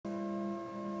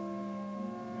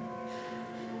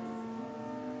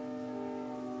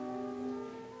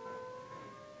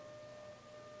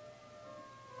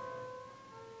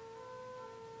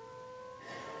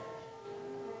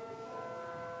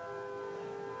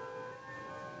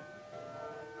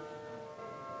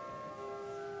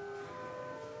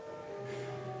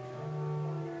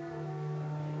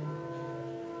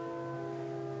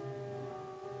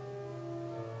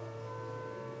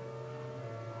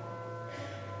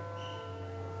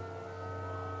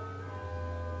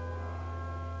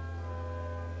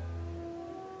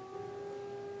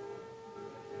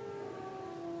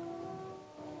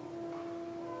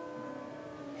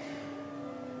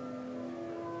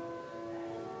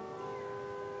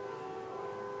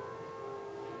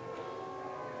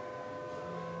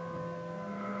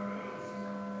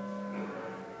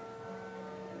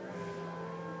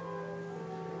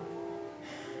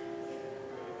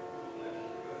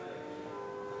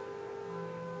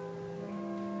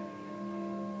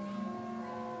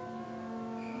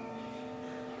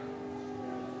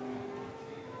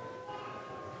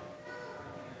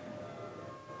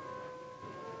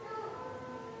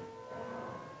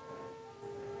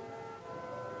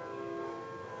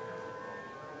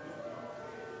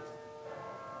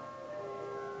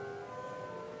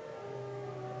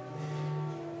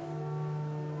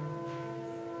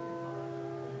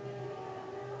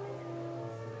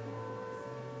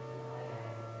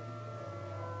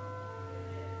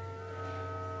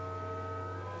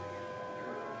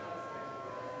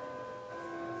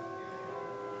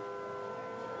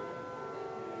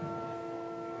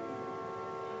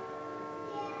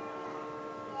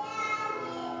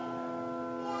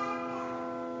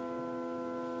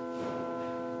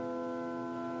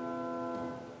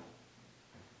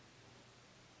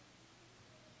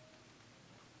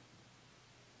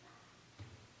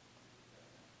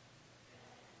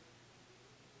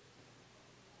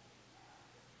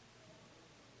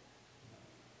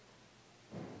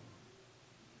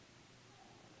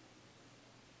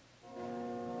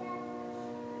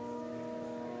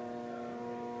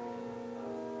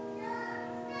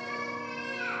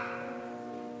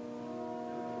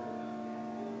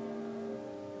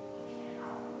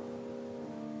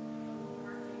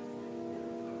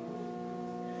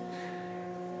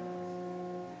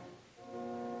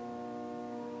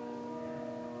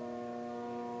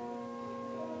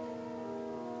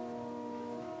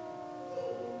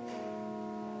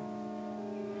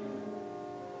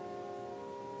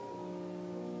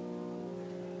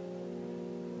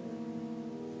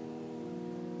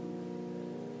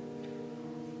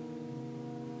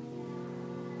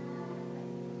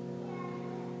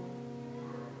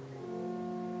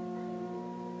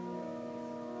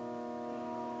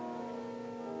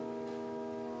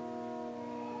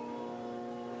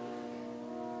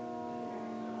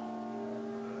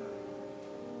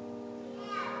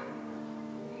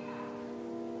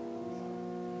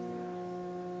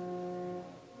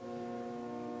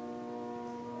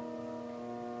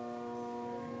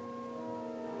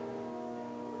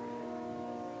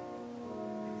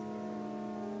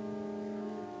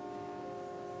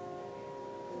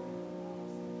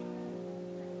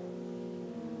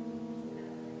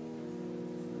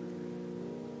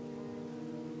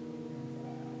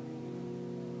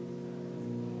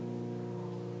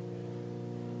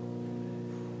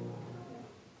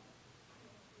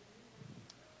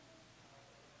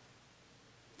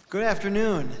Good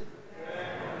afternoon.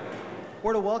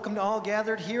 We're to welcome to all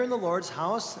gathered here in the Lord's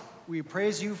house. We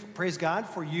praise God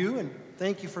for you, and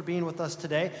thank you for being with us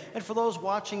today. And for those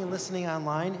watching and listening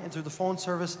online and through the phone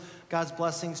service, God's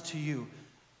blessings to you.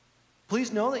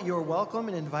 Please know that you are welcome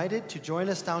and invited to join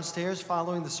us downstairs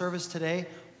following the service today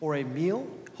for a meal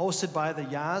hosted by the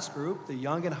YAS group. The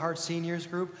Young and Heart Seniors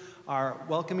group are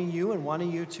welcoming you and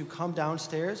wanting you to come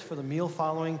downstairs for the meal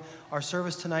following our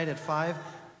service tonight at 5.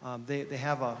 They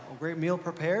have a great meal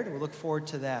prepared, and we look forward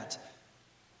to that.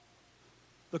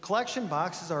 The collection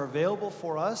boxes are available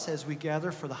for us as we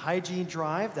gather for the hygiene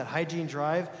drive. That hygiene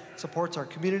drive supports our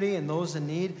community and those in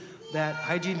need. That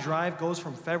hygiene drive goes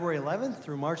from February 11th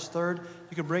through March 3rd.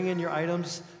 You can bring in your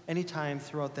items anytime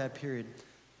throughout that period.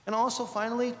 And also,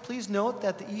 finally, please note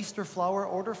that the Easter flower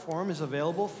order form is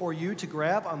available for you to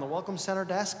grab on the Welcome Center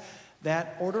desk.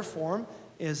 That order form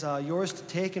is yours to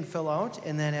take and fill out,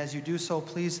 and then as you do so,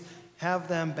 please have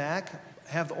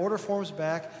the order forms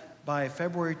back by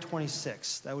February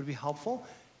 26th. That would be helpful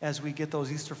as we get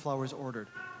those Easter flowers ordered.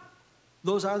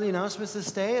 Those are the announcements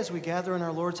this day as we gather in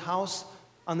our Lord's house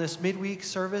on this midweek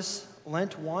service,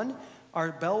 Lent 1.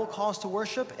 Our bell will call us to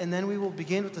worship, and then we will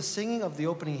begin with the singing of the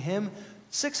opening hymn,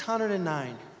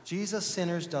 609, Jesus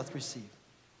Sinners Doth Receive.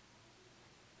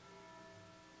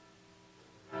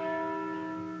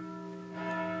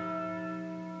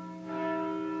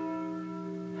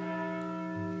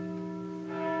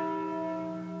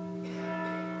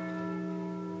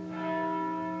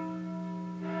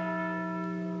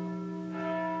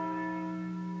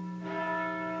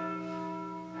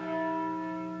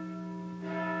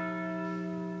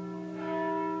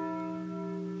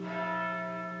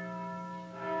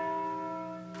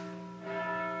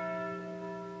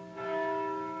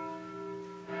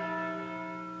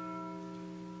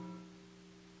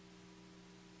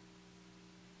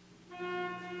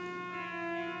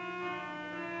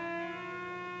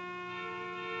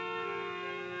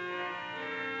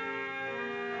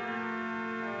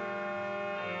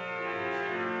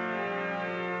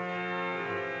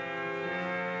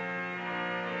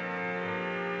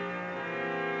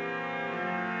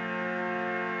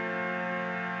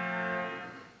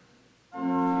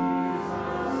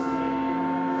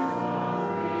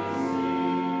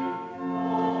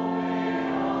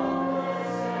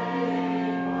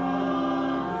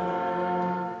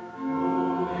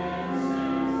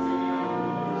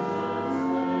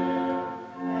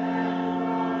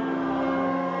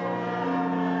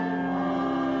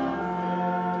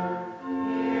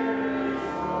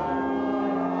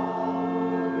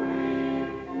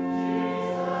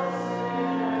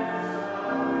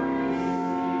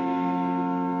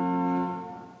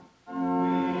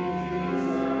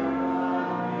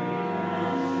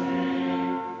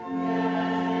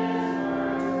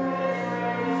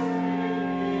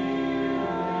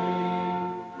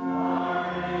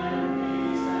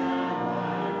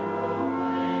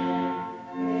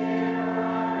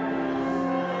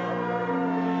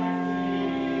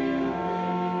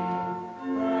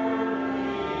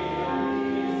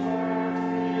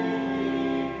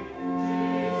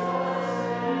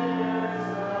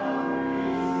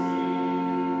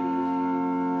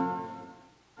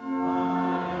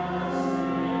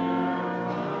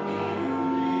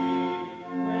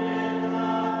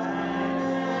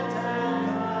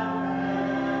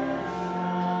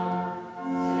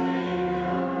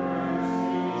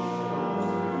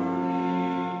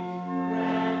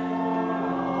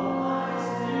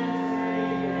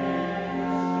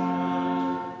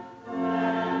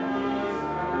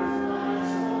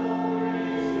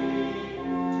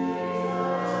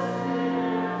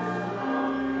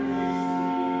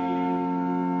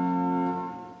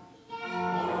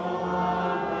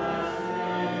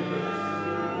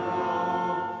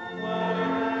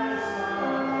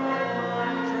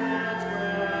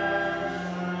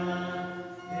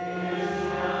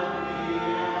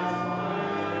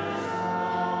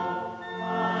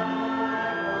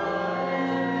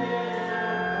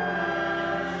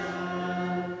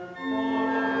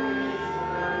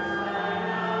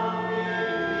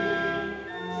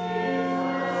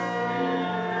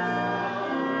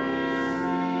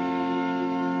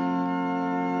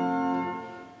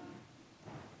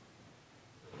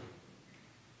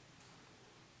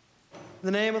 In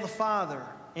the name of the Father,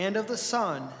 and of the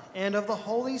Son, and of the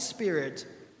Holy Spirit.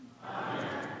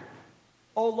 Amen.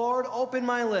 O Lord, open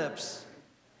my lips,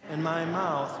 and my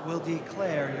mouth will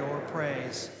declare your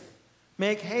praise.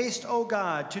 Make haste, O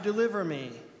God, to deliver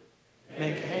me.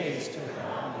 Make haste to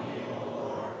help me, O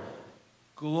Lord.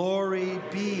 Glory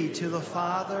be to the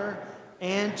Father,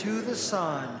 and to the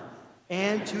Son,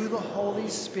 and to the Holy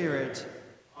Spirit,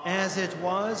 as it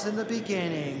was in the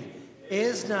beginning,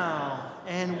 is now,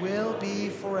 and will be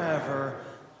forever.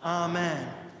 Amen.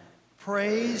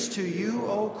 Praise to you,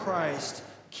 O Christ,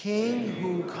 King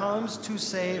who comes to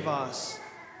save us.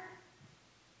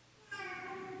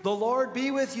 The Lord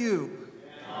be with you.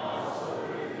 And also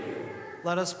with you.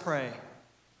 Let us pray.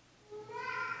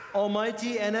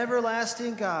 Almighty and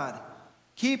everlasting God,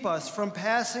 keep us from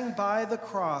passing by the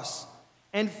cross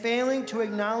and failing to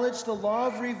acknowledge the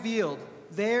love revealed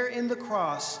there in the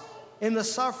cross, in the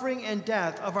suffering and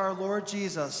death of our Lord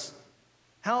Jesus.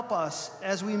 Help us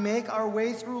as we make our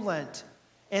way through Lent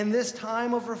and this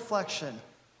time of reflection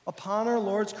upon our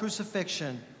Lord's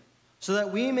crucifixion, so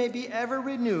that we may be ever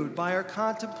renewed by our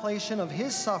contemplation of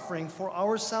his suffering for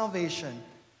our salvation.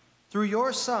 Through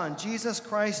your Son, Jesus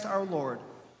Christ our Lord,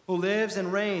 who lives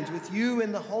and reigns with you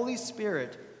in the Holy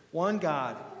Spirit, one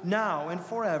God, now and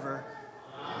forever.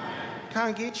 Amen.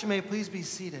 Congregation, may please be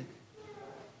seated.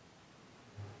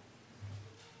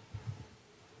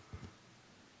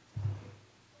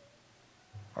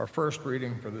 Our first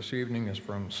reading for this evening is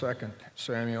from 2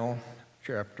 Samuel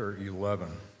chapter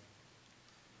 11.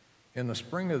 In the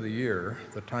spring of the year,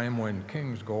 the time when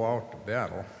kings go out to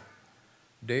battle,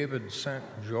 David sent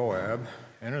Joab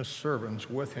and his servants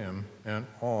with him and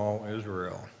all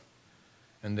Israel.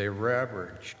 And they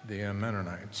ravaged the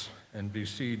Ammonites and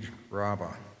besieged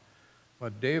Rabbah.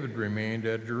 But David remained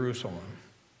at Jerusalem.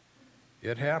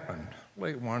 It happened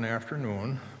late one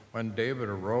afternoon when David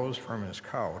arose from his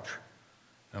couch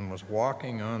and was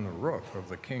walking on the roof of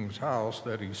the king's house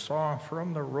that he saw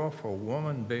from the roof a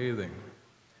woman bathing.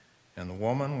 And the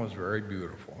woman was very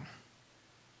beautiful.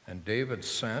 And David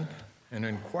sent and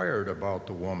inquired about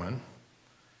the woman.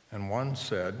 And one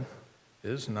said,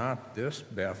 "Is not this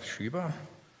Bathsheba,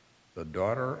 the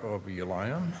daughter of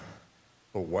Eliam,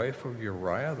 the wife of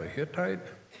Uriah the Hittite?"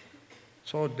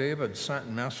 So David sent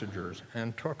messengers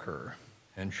and took her,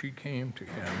 and she came to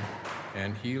him,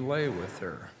 and he lay with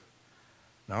her.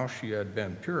 Now she had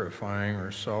been purifying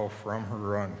herself from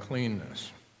her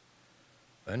uncleanness.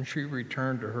 Then she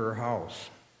returned to her house,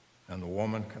 and the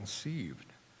woman conceived.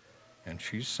 And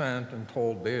she sent and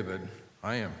told David,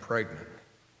 "I am pregnant."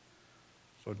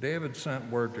 So David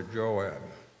sent word to Joab,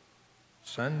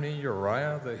 "Send me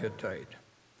Uriah the Hittite."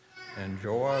 And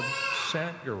Joab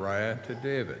sent Uriah to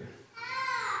David.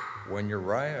 When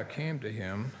Uriah came to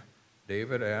him,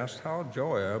 David asked how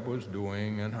Joab was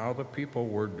doing and how the people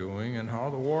were doing and how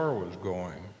the war was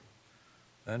going.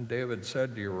 Then David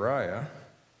said to Uriah,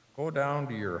 "Go down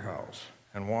to your house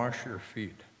and wash your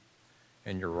feet."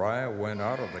 And Uriah went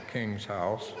out of the king's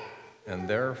house, and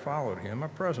there followed him a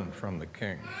present from the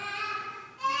king.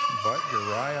 But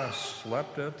Uriah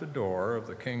slept at the door of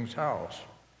the king's house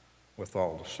with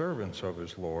all the servants of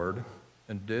his lord,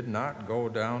 and did not go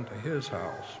down to his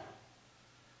house.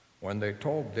 When they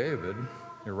told David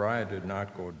Uriah did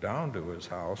not go down to his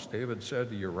house, David said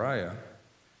to Uriah,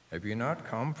 "Have you not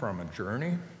come from a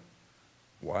journey?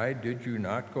 Why did you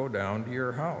not go down to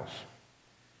your house?"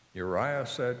 Uriah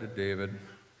said to David,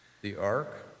 "The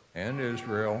ark and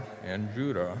Israel and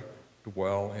Judah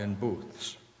dwell in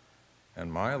booths,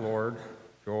 and my lord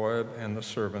Joab and the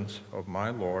servants of my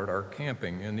lord are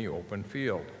camping in the open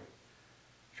field.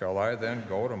 Shall I then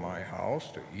go to my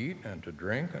house to eat and to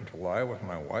drink and to lie with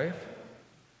my wife?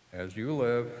 As you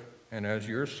live and as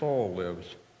your soul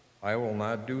lives, I will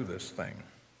not do this thing."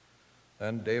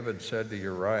 Then David said to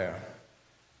Uriah,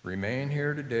 "Remain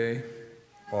here today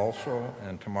also,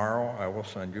 and tomorrow I will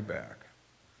send you back."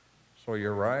 So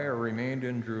Uriah remained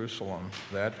in Jerusalem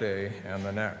that day and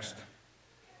the next.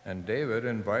 And David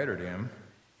invited him,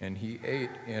 and he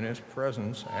ate in his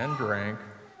presence and drank,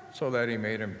 so that he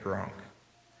made him drunk.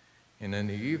 And in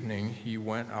the evening he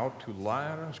went out to lie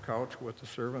on his couch with the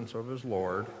servants of his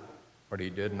lord, but he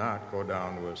did not go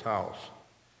down to his house.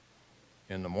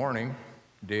 In the morning,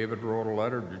 David wrote a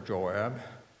letter to Joab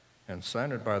and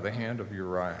sent it by the hand of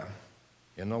Uriah.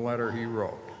 In the letter he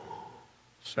wrote,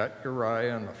 "Set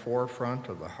Uriah in the forefront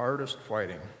of the hardest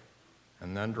fighting,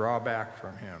 and then draw back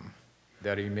from him,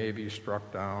 that he may be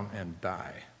struck down and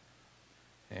die."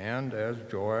 And as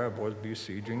Joab was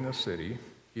besieging the city,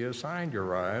 he assigned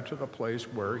Uriah to the place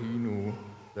where he knew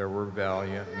there were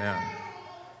valiant men.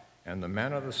 And the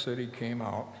men of the city came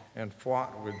out and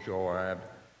fought with Joab,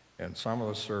 and some of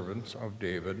the servants of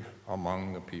David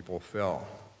among the people fell.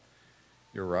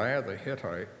 Uriah the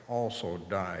Hittite also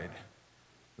died.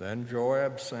 Then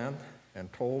Joab sent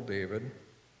and told David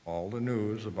all the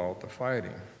news about the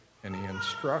fighting, and he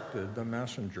instructed the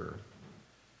messenger,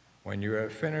 "When you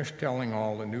have finished telling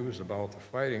all the news about the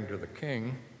fighting to the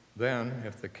king, then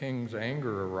if the king's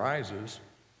anger arises,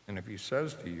 and if he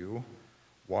says to you,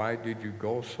 Why did you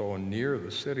go so near the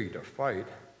city to fight?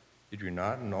 Did you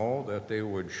not know that they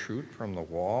would shoot from the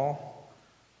wall?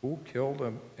 Who killed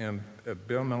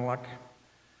Abimelech,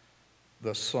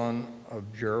 the son of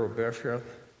Jerubbesheth?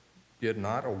 Did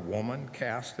not a woman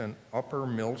cast an upper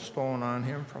millstone on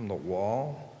him from the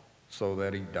wall, so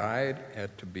that he died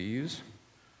at Tebez?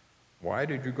 Why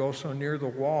did you go so near the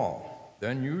wall?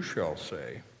 Then you shall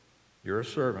say, your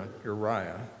servant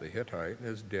Uriah the Hittite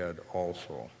is dead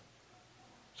also.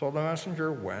 So the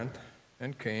messenger went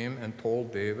and came and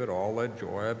told David all that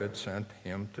Joab had sent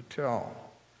him to tell.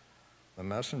 The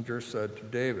messenger said to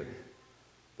David,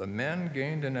 the men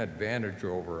gained an advantage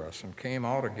over us and came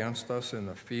out against us in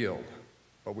the field,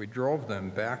 but we drove them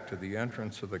back to the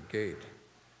entrance of the gate.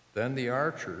 Then the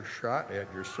archers shot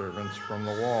at your servants from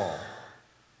the wall.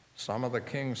 Some of the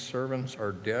king's servants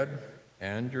are dead,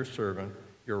 and your servant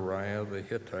Uriah the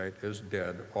Hittite is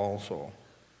dead also.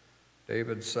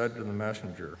 David said to the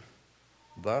messenger,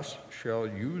 thus shall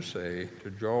you say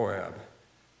to Joab,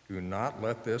 do not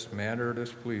let this matter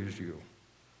displease you,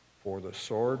 for the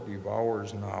sword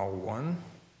devours now one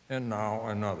and now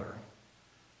another.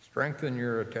 Strengthen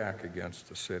your attack against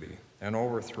the city and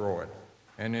overthrow it,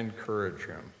 and encourage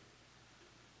him.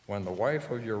 When the wife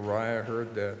of Uriah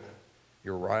heard that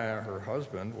Uriah, her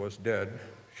husband, was dead,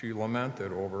 she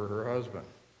lamented over her husband.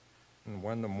 And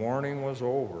when the mourning was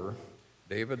over,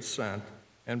 David sent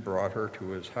and brought her to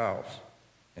his house,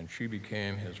 and she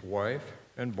became his wife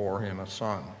and bore him a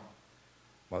son.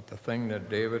 But the thing that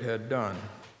David had done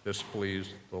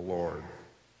displeased the Lord.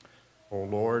 O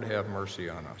Lord, have mercy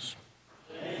on us.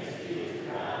 Thanks be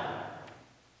to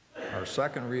God. Our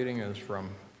second reading is from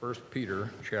 1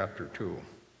 Peter chapter 2.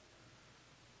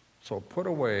 So put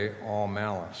away all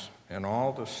malice and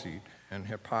all deceit and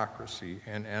hypocrisy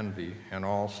and envy and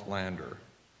all slander.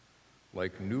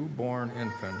 Like newborn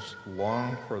infants,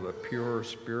 long for the pure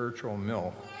spiritual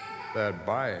milk, that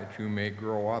by it you may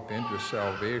grow up into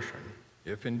salvation,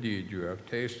 if indeed you have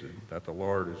tasted that the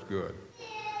Lord is good.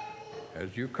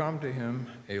 As you come to him,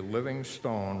 a living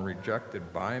stone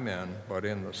rejected by men, but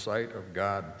in the sight of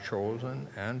God chosen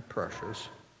and precious,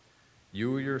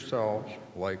 you yourselves,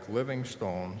 like living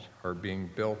stones, are being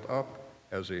built up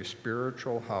as a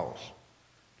spiritual house,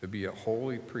 to be a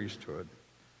holy priesthood,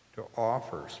 to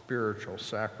offer spiritual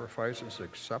sacrifices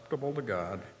acceptable to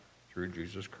God through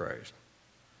Jesus Christ.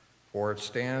 For it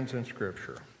stands in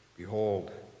Scripture,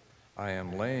 behold, I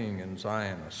am laying in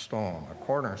Zion a stone, a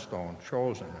cornerstone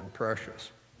chosen and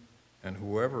precious, and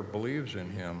whoever believes in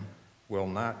him will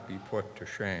not be put to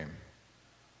shame.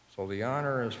 So the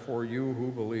honor is for you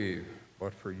who believe,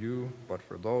 but for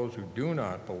those who do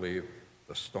not believe,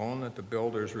 the stone that the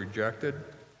builders rejected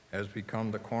has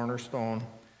become the cornerstone,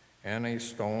 and a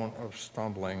stone of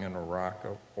stumbling and a rock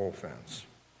of offense.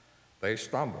 They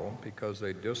stumble because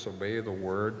they disobey the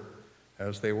word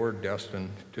as they were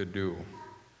destined to do.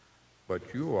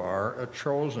 But you are a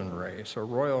chosen race, a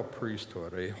royal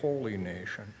priesthood, a holy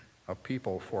nation, a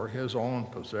people for his own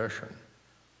possession,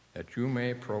 that you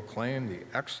may proclaim the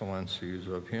excellencies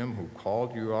of him who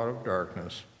called you out of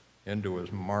darkness into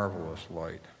his marvelous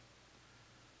light.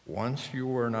 Once you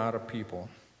were not a people,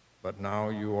 but now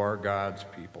you are God's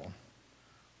people.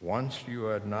 Once you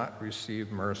had not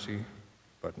received mercy,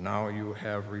 but now you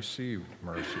have received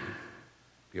mercy.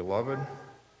 Beloved,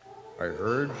 I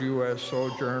urge you as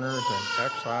sojourners and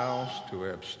exiles to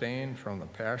abstain from the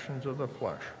passions of the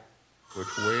flesh,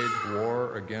 which wage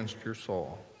war against your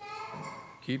soul.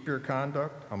 Keep your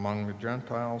conduct among the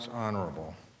Gentiles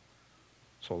honorable,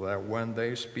 so that when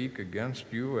they speak against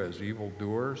you as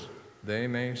evildoers, they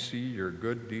may see your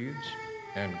good deeds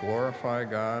and glorify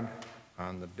God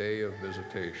on the day of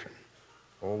visitation.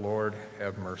 O Lord,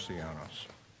 have mercy on us.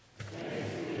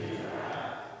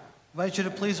 I invite you to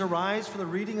please arise for the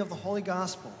reading of the Holy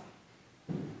Gospel.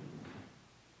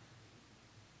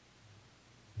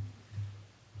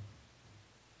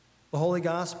 The Holy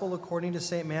Gospel according to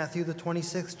St. Matthew, the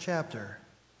 26th chapter.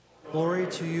 Glory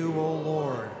to you, O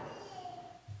Lord.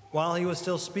 While he was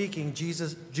still speaking,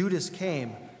 Judas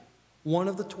came, one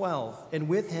of the 12, and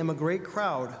with him a great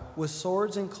crowd with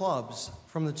swords and clubs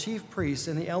from the chief priests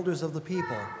and the elders of the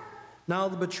people. Now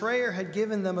the betrayer had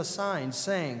given them a sign,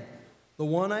 saying, "The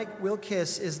one I will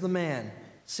kiss is the man.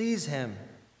 Seize him."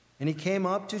 And he came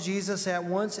up to Jesus at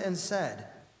once and said,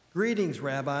 "Greetings,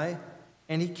 Rabbi."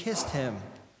 And he kissed him.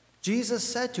 Jesus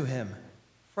said to him,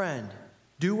 "Friend,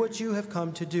 do what you have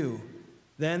come to do."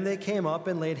 Then they came up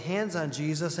and laid hands on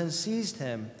Jesus and seized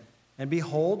him. And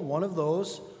behold, one of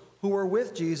those who were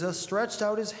with Jesus stretched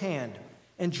out his hand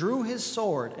and drew his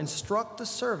sword and struck the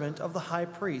servant of the high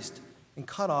priest and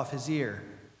cut off his ear.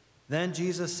 Then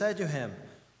Jesus said to him,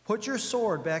 Put your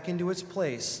sword back into its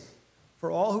place, for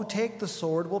all who take the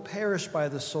sword will perish by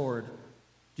the sword.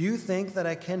 Do you think that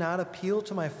I cannot appeal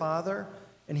to my Father,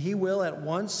 and he will at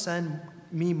once send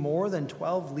me more than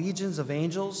 12 legions of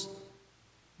angels?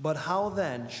 But how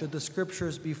then should the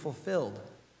scriptures be fulfilled,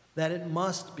 that it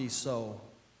must be so?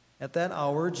 At that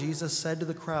hour Jesus said to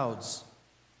the crowds,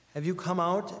 have you come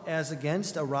out as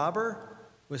against a robber,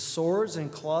 with swords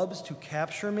and clubs to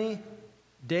capture me?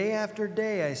 Day after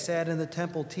day I sat in the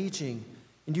temple teaching,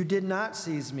 and you did not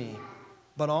seize me.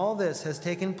 But all this has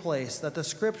taken place that the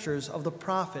scriptures of the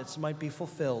prophets might be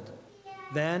fulfilled.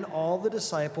 Then all the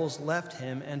disciples left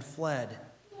him and fled.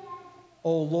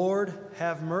 O Lord,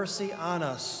 have mercy on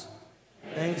us.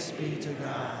 Thanks be to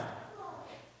God.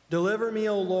 Deliver me,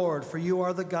 O Lord, for you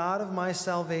are the God of my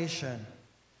salvation.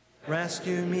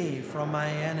 Rescue me from my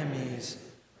enemies.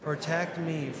 Protect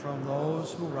me from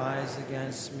those who rise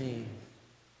against me.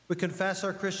 We confess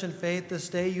our Christian faith this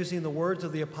day using the words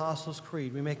of the Apostles'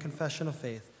 Creed. We make confession of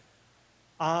faith.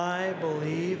 I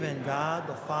believe in God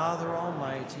the Father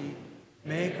Almighty,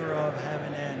 maker of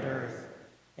heaven and earth,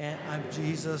 and of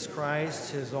Jesus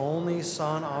Christ, his only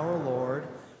Son, our Lord,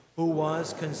 who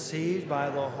was conceived by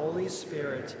the Holy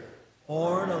Spirit,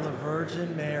 born of the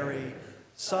Virgin Mary,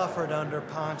 suffered under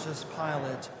Pontius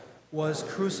Pilate, was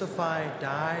crucified,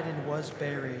 died, and was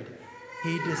buried.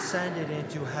 He descended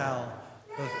into hell.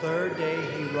 The third day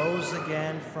he rose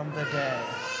again from the dead.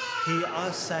 He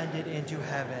ascended into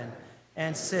heaven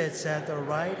and sits at the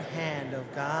right hand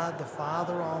of God the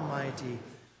Father Almighty.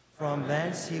 From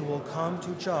thence he will come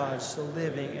to judge the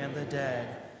living and the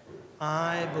dead.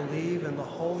 I believe in the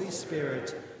Holy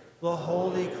Spirit, the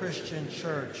holy Christian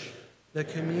church, the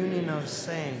communion of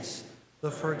saints,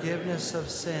 the forgiveness of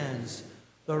sins,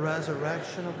 the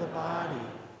resurrection of the body,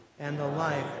 and the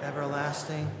life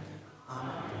everlasting.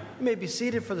 Amen. You may be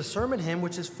seated for the sermon hymn,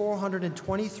 which is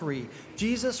 423,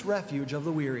 Jesus, Refuge of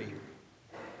the Weary.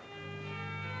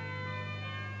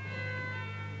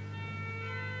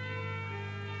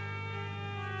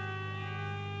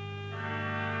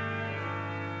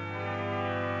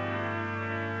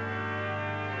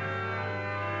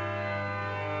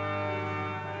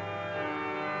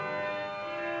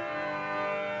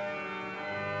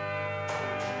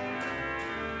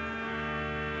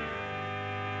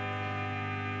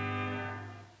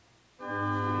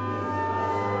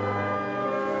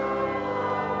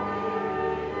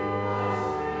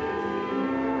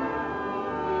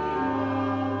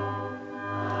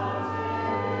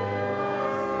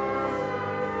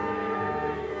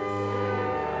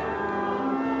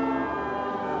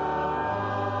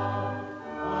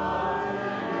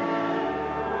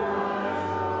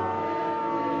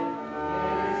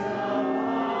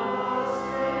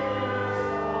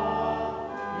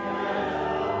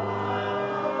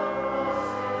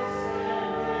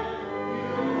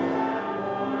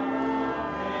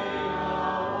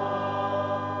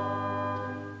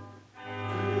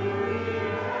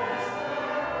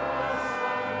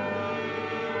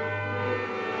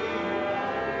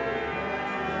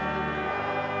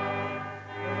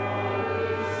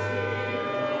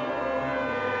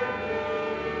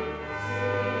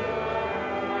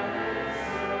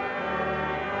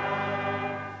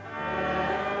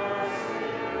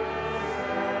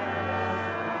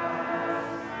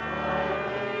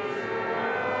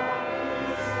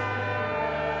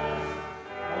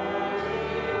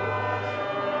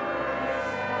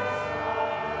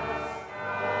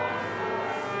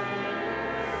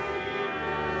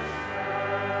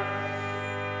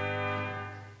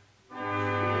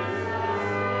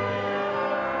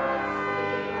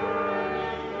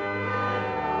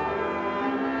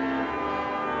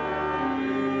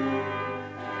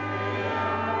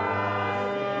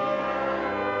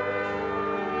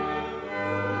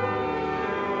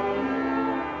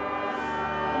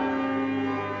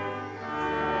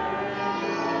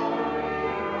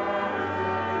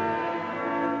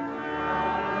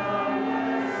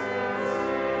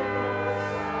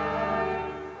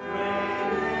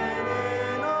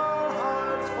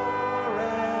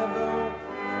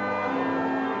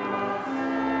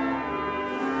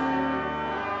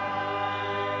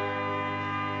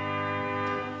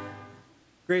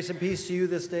 Grace and peace to you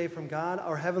this day from God,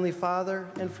 our Heavenly Father,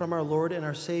 and from our Lord and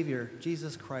our Savior,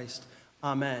 Jesus Christ.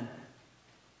 Amen.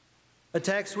 A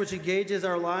text which engages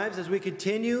our lives as we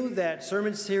continue that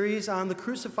sermon series on the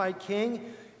crucified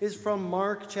King is from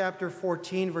Mark chapter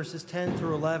 14, verses 10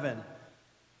 through 11.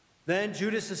 Then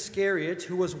Judas Iscariot,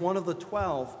 who was one of the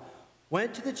 12,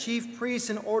 went to the chief priests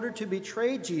in order to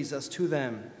betray Jesus to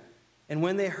them. And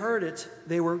when they heard it,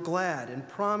 they were glad and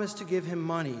promised to give him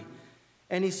money.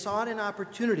 And he sought an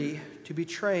opportunity to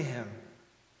betray him.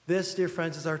 This, dear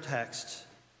friends, is our text.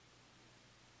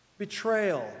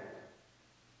 Betrayal.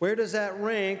 Where does that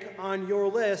rank on your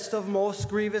list of most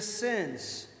grievous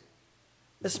sins?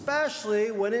 Especially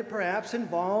when it perhaps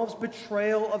involves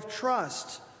betrayal of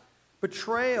trust,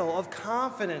 betrayal of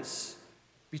confidence,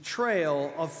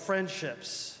 betrayal of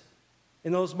friendships.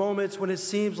 In those moments when it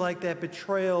seems like that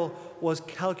betrayal was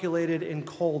calculated in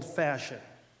cold fashion.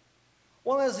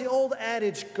 Well, as the old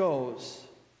adage goes,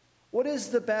 what is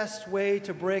the best way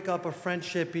to break up a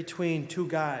friendship between two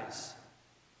guys?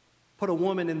 Put a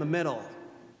woman in the middle.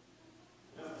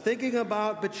 Thinking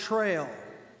about betrayal,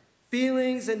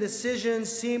 feelings and decisions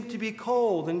seem to be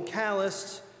cold and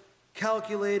calloused,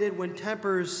 calculated when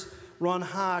tempers run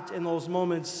hot in those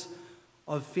moments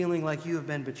of feeling like you have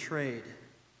been betrayed.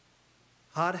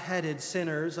 Hot-headed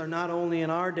sinners are not only in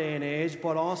our day and age,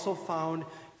 but also found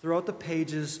throughout the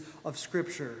pages of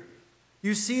Scripture.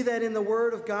 You see that in the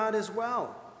Word of God as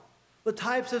well. The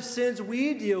types of sins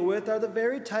we deal with are the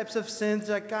very types of sins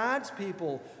that God's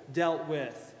people dealt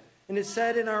with. And it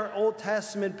said in our Old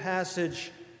Testament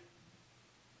passage,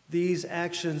 these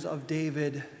actions of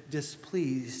David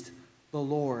displeased the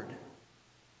Lord.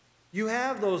 You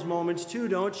have those moments too,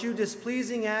 don't you?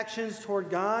 Displeasing actions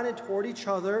toward God and toward each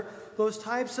other. Those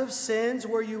types of sins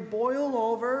where you boil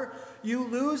over, you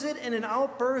lose it in an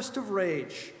outburst of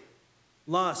rage.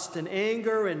 Lust and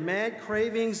anger and mad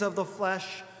cravings of the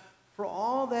flesh for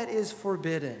all that is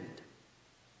forbidden.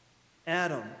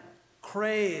 Adam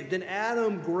craved and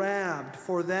Adam grabbed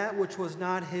for that which was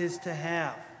not his to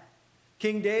have.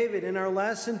 King David, in our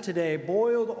lesson today,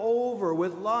 boiled over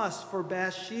with lust for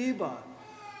Bathsheba,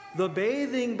 the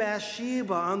bathing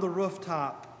Bathsheba on the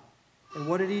rooftop. And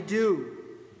what did he do?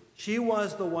 She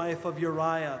was the wife of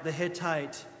Uriah the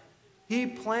Hittite. He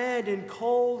planned in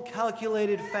cold,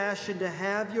 calculated fashion to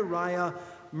have Uriah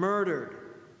murdered,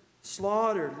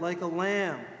 slaughtered like a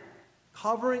lamb,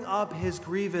 covering up his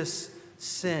grievous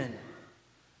sin.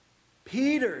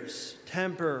 Peter's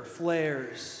temper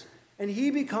flares, and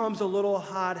he becomes a little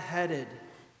hot-headed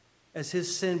as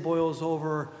his sin boils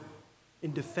over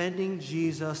in defending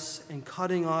Jesus and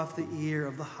cutting off the ear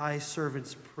of the high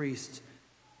servant's priest,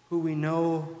 who we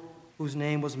know whose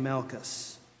name was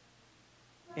Malchus.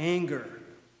 Anger.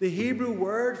 The Hebrew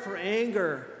word for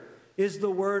anger is the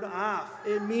word af.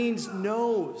 It means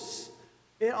nose.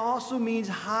 It also means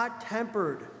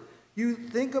hot-tempered. You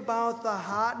think about the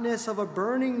hotness of a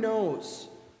burning nose,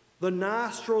 the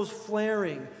nostrils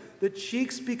flaring, the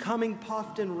cheeks becoming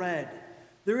puffed and red.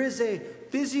 There is a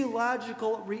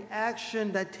physiological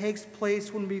reaction that takes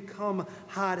place when we become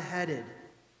hot-headed.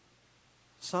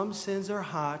 Some sins are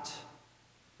hot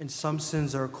and some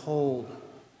sins are cold.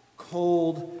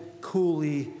 Cold,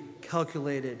 coolly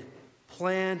calculated,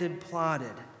 planned and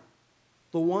plotted.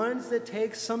 The ones that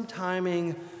take some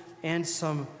timing and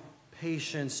some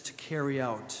patience to carry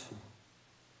out.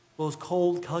 Those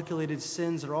cold, calculated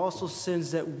sins are also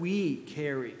sins that we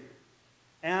carry.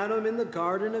 Adam in the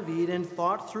Garden of Eden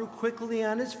thought through quickly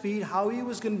on his feet how he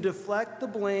was going to deflect the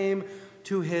blame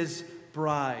to his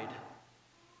bride,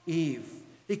 Eve.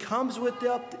 He comes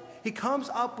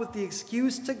up with the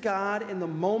excuse to God in the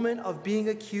moment of being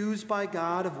accused by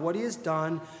God of what he has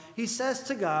done. He says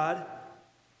to God,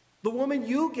 "The woman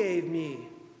you gave me,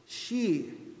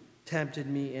 she tempted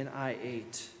me and I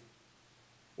ate."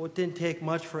 Well, it didn't take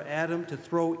much for Adam to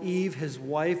throw Eve, his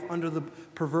wife, under the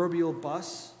proverbial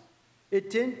bus. It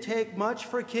didn't take much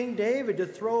for King David to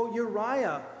throw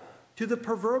Uriah to the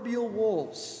proverbial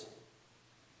wolves.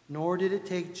 Nor did it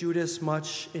take Judas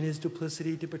much in his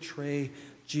duplicity to betray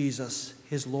Jesus,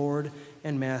 his Lord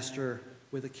and Master,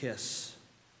 with a kiss.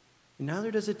 And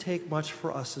neither does it take much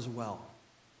for us as well.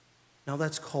 Now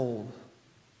that's cold.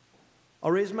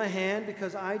 I'll raise my hand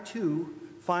because I too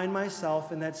find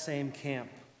myself in that same camp.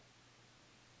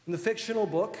 In the fictional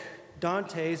book,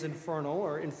 Dante's Inferno,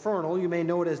 or Infernal, you may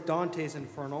know it as Dante's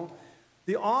Inferno,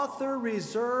 the author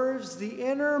reserves the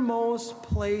innermost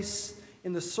place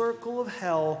in the circle of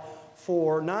hell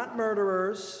for not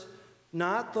murderers,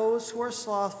 not those who are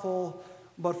slothful,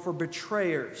 but for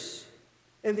betrayers.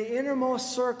 And the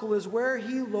innermost circle is where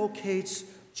he locates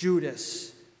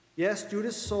Judas. Yes,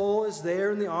 Judas' soul is there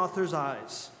in the author's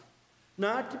eyes.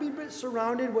 Not to be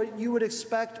surrounded what you would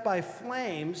expect by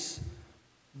flames,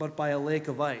 but by a lake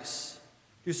of ice.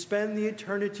 To spend the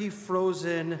eternity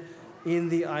frozen in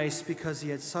the ice because he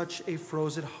had such a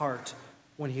frozen heart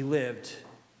when he lived.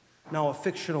 Now a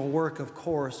fictional work, of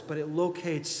course, but it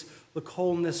locates the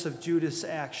coldness of Judas'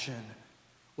 action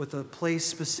with a place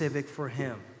specific for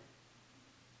him.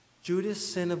 Judas'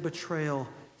 sin of betrayal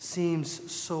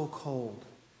seems so cold,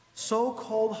 so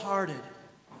cold-hearted.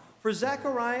 For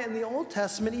Zechariah in the Old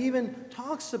Testament even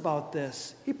talks about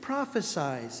this. He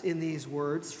prophesies in these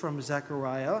words from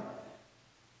Zechariah.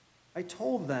 I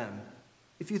told them,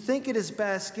 if you think it is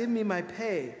best, give me my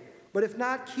pay, but if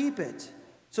not, keep it.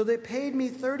 So they paid me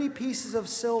 30 pieces of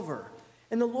silver.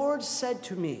 And the Lord said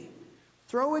to me,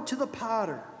 throw it to the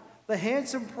potter, the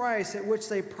handsome price at which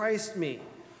they priced me.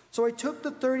 So I took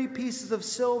the 30 pieces of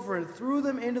silver and threw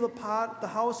them into the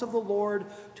house of the Lord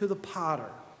to the potter.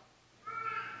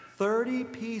 30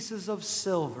 pieces of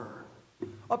silver,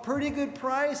 a pretty good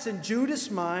price in Judas'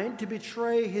 mind to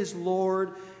betray his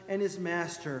Lord and his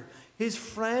master, his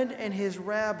friend and his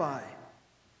rabbi.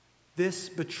 This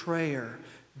betrayer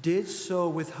did so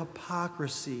with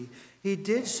hypocrisy. He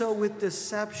did so with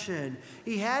deception.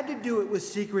 He had to do it with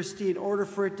secrecy in order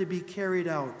for it to be carried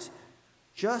out.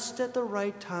 Just at the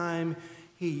right time,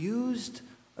 he used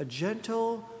a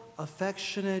gentle,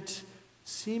 affectionate,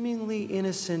 seemingly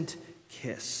innocent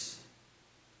kiss.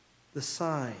 The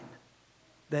sign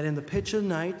that in the pitch of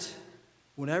night,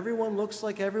 when everyone looks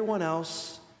like everyone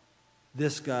else,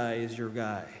 this guy is your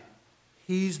guy.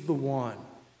 He's the one.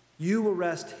 You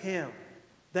arrest him.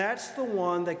 That's the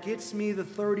one that gets me the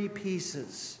 30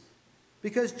 pieces.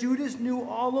 Because Judas knew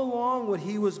all along what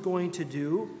he was going to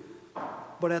do,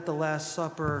 but at the Last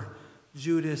Supper,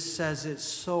 Judas says it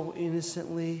so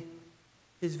innocently.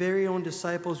 His very own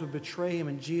disciples would betray him,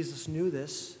 and Jesus knew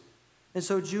this. And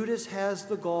so Judas has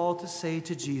the gall to say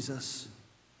to Jesus,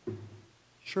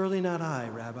 surely not I,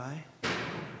 Rabbi.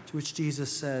 To which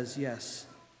Jesus says, yes,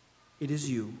 it is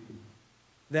you.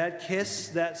 That kiss,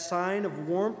 that sign of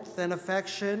warmth and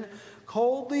affection,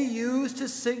 coldly used to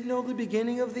signal the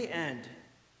beginning of the end.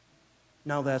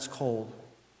 Now that's cold.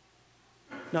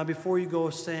 Now before you go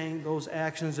saying those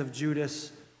actions of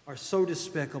Judas are so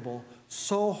despicable,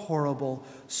 so horrible,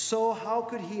 so how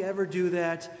could he ever do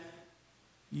that?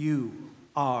 You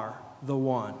are the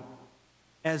one.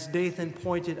 As Nathan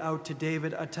pointed out to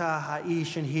David, Atah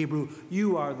Ha'ish in Hebrew,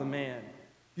 you are the man.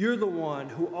 You're the one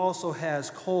who also has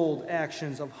cold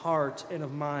actions of heart and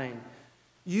of mind.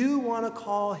 You want to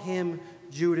call him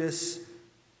Judas,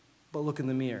 but look in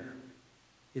the mirror.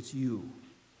 It's you.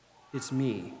 It's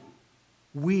me.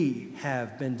 We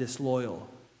have been disloyal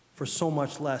for so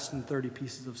much less than 30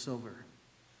 pieces of silver.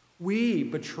 We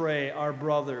betray our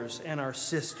brothers and our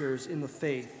sisters in the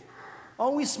faith.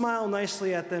 Oh, we smile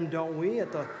nicely at them, don't we?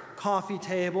 At the coffee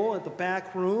table, at the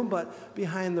back room, but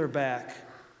behind their back.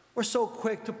 We're so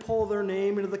quick to pull their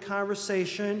name into the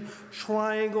conversation,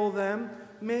 triangle them,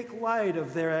 make light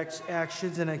of their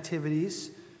actions and activities.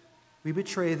 We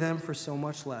betray them for so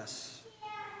much less.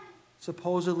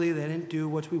 Supposedly, they didn't do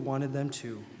what we wanted them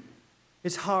to.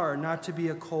 It's hard not to be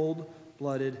a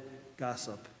cold-blooded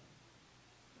gossip.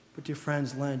 But dear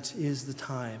friends, Lent is the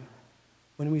time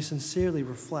when we sincerely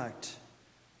reflect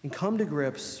and come to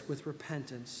grips with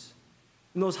repentance.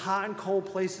 In those hot and cold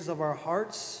places of our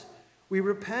hearts, we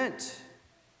repent.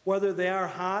 Whether they are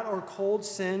hot or cold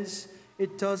sins,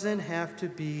 it doesn't have to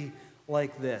be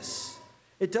like this.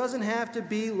 It doesn't have to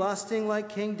be lusting like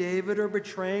King David or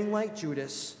betraying like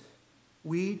Judas.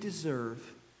 We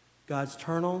deserve God's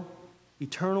eternal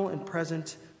and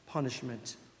present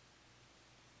punishment.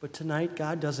 But tonight,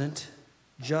 God doesn't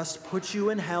just put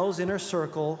you in hell's inner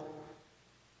circle.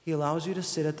 He allows you to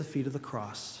sit at the feet of the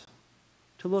cross,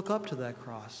 to look up to that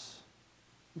cross,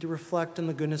 and to reflect on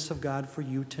the goodness of God for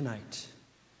you tonight,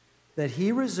 that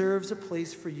he reserves a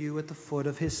place for you at the foot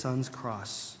of his Son's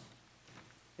cross.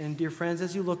 And dear friends,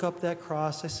 as you look up that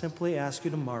cross, I simply ask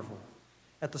you to marvel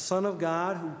at the Son of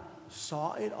God who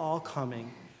saw it all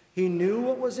coming. He knew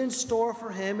what was in store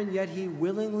for him, and yet he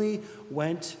willingly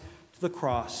went to the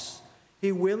cross.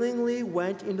 He willingly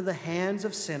went into the hands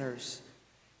of sinners.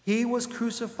 He was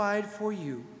crucified for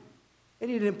you, and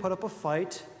he didn't put up a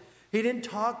fight. He didn't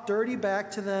talk dirty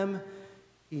back to them.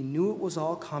 He knew it was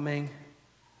all coming,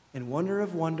 and wonder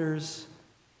of wonders,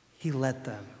 he let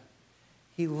them.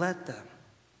 He let them.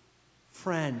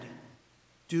 Friend,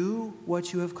 do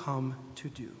what you have come to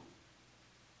do.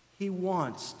 He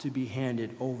wants to be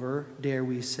handed over, dare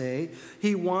we say.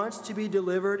 He wants to be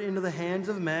delivered into the hands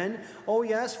of men. Oh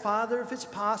yes, Father, if it's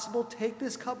possible, take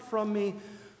this cup from me.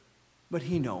 But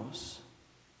he knows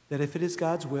that if it is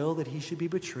God's will that he should be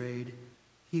betrayed,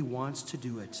 he wants to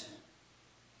do it.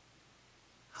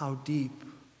 How deep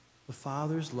the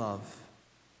Father's love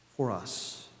for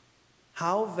us.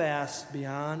 How vast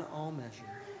beyond all measure.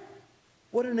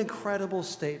 What an incredible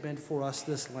statement for us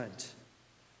this Lent.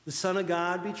 The Son of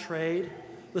God betrayed,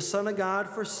 the Son of God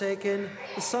forsaken,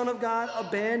 the Son of God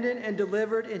abandoned and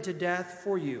delivered into death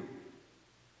for you.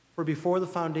 For before the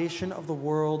foundation of the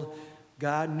world,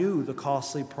 God knew the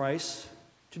costly price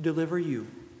to deliver you.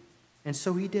 And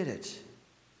so he did it.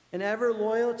 And ever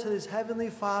loyal to his heavenly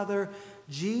Father,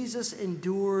 Jesus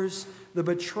endures the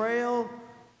betrayal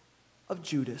of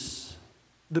Judas,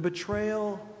 the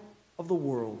betrayal of the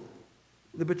world,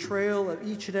 the betrayal of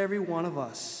each and every one of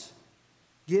us.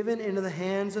 Given into the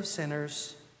hands of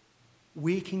sinners,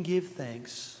 we can give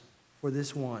thanks for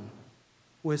this one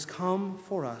who has come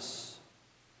for us,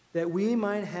 that we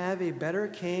might have a better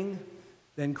king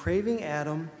than craving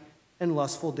Adam and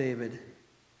lustful David.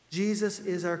 Jesus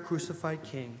is our crucified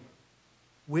King,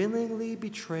 willingly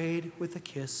betrayed with a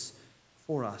kiss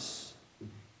for us,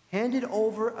 handed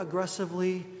over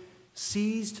aggressively,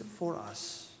 seized for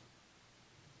us.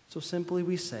 So simply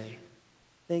we say,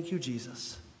 thank you,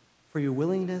 Jesus, for your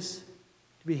willingness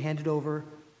to be handed over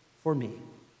for me.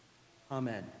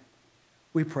 Amen.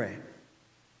 We pray.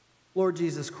 Lord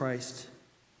Jesus Christ,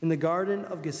 in the Garden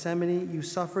of Gethsemane, you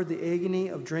suffered the agony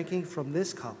of drinking from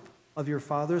this cup of your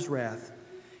Father's wrath,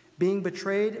 being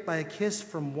betrayed by a kiss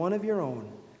from one of your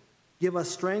own. Give us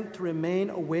strength to remain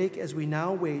awake as we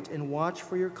now wait and watch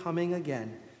for your coming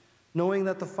again, knowing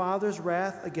that the Father's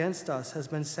wrath against us has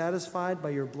been satisfied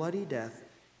by your bloody death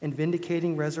and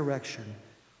vindicating resurrection.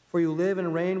 For you live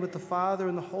and reign with the Father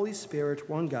and the Holy Spirit,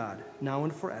 one God, now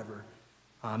and forever.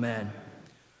 Amen.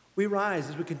 We rise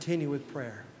as we continue with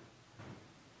prayer.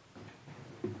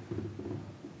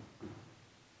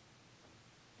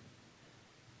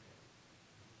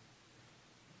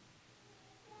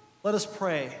 Let us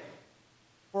pray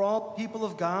for all people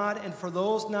of God and for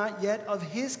those not yet of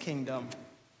his kingdom.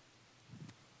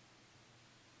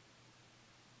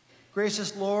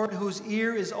 Gracious Lord, whose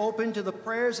ear is open to the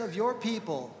prayers of your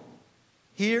people,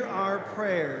 hear our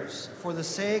prayers for the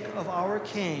sake of our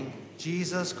King,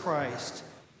 Jesus Christ.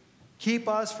 Keep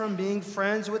us from being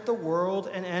friends with the world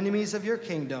and enemies of your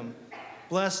kingdom.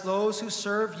 Bless those who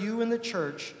serve you in the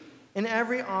church, in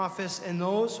every office, and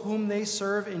those whom they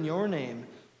serve in your name.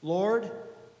 Lord,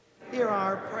 hear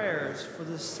our prayers for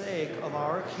the sake of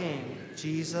our King,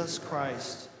 Jesus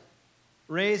Christ.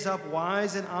 Raise up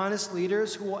wise and honest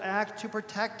leaders who will act to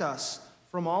protect us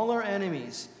from all our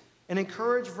enemies and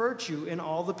encourage virtue in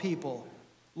all the people.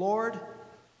 Lord,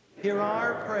 hear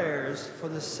our prayers for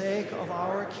the sake of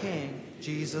our King,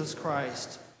 Jesus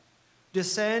Christ.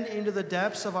 Descend into the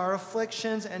depths of our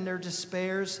afflictions and their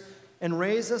despairs and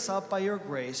raise us up by your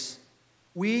grace.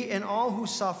 We and all who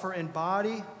suffer in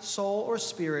body, soul, or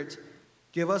spirit,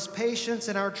 give us patience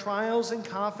in our trials and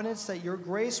confidence that your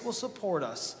grace will support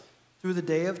us through the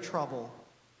day of trouble.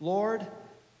 Lord,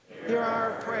 hear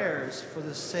our prayers for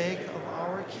the sake of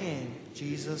our King,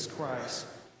 Jesus Christ.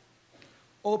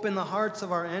 Open the hearts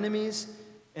of our enemies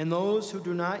and those who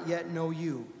do not yet know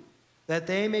you, that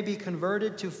they may be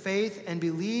converted to faith and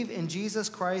believe in Jesus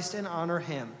Christ and honor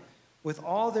him with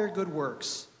all their good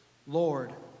works.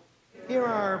 Lord, hear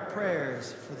our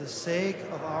prayers for the sake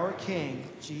of our King,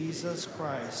 Jesus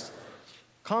Christ.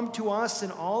 Come to us in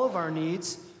all of our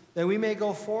needs, that we may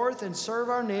go forth and serve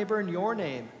our neighbor in your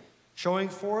name, showing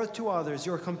forth to others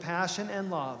your compassion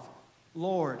and love.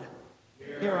 Lord,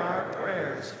 hear our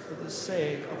prayers for the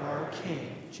sake of our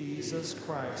King, Jesus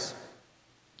Christ.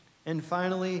 And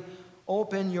finally,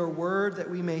 open your word that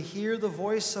we may hear the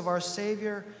voice of our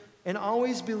Savior and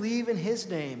always believe in his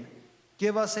name.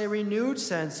 Give us a renewed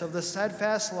sense of the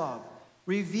steadfast love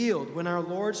revealed when our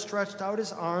Lord stretched out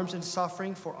his arms in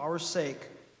suffering for our sake.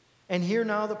 And hear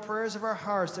now the prayers of our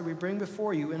hearts that we bring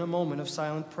before you in a moment of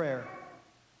silent prayer.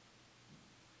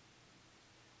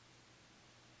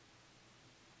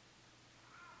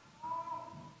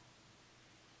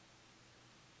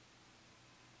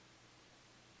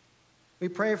 We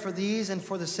pray for these and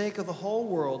for the sake of the whole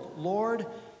world. Lord,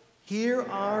 hear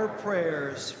our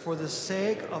prayers for the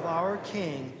sake of our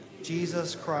King,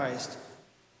 Jesus Christ.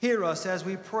 Hear us as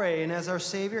we pray and as our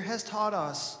Savior has taught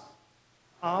us.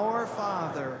 Our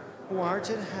Father, who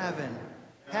art in heaven,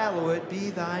 hallowed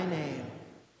be thy name.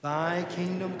 Thy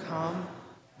kingdom come,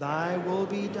 thy will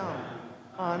be done,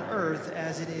 on earth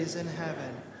as it is in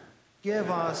heaven.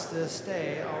 Give us this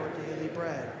day our daily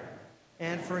bread,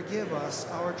 and forgive us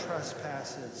our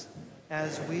trespasses,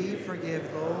 as we forgive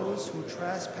those who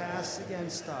trespass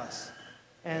against us.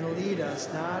 And lead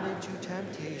us not into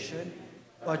temptation,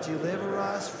 but deliver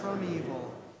us from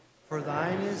evil. For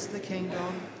thine is the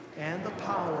kingdom, and the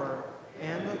power,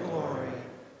 and the glory,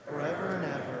 forever and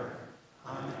ever.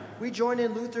 Amen. We join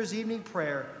in Luther's evening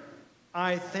prayer.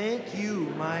 I thank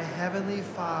you, my heavenly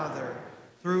Father,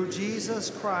 through Jesus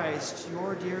Christ,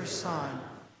 your dear Son,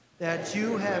 that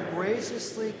you have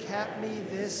graciously kept me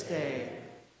this day.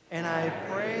 And I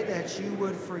pray that you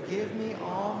would forgive me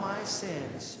all my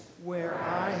sins where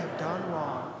I have done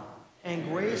wrong, and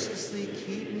graciously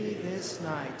keep me this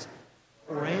night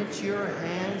For into your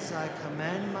hands I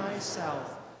commend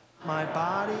myself, my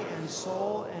body and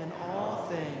soul and all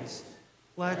things.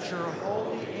 Let your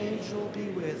holy angel be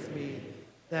with me,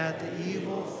 that the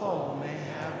evil foe may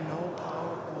have no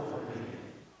power over me.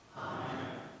 Amen.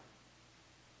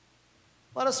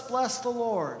 Let us bless the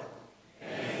Lord.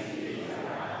 Thanks be to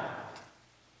God.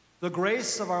 The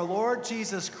grace of our Lord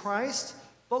Jesus Christ,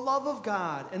 the love of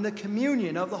God, and the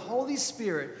communion of the Holy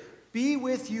Spirit be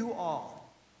with you all.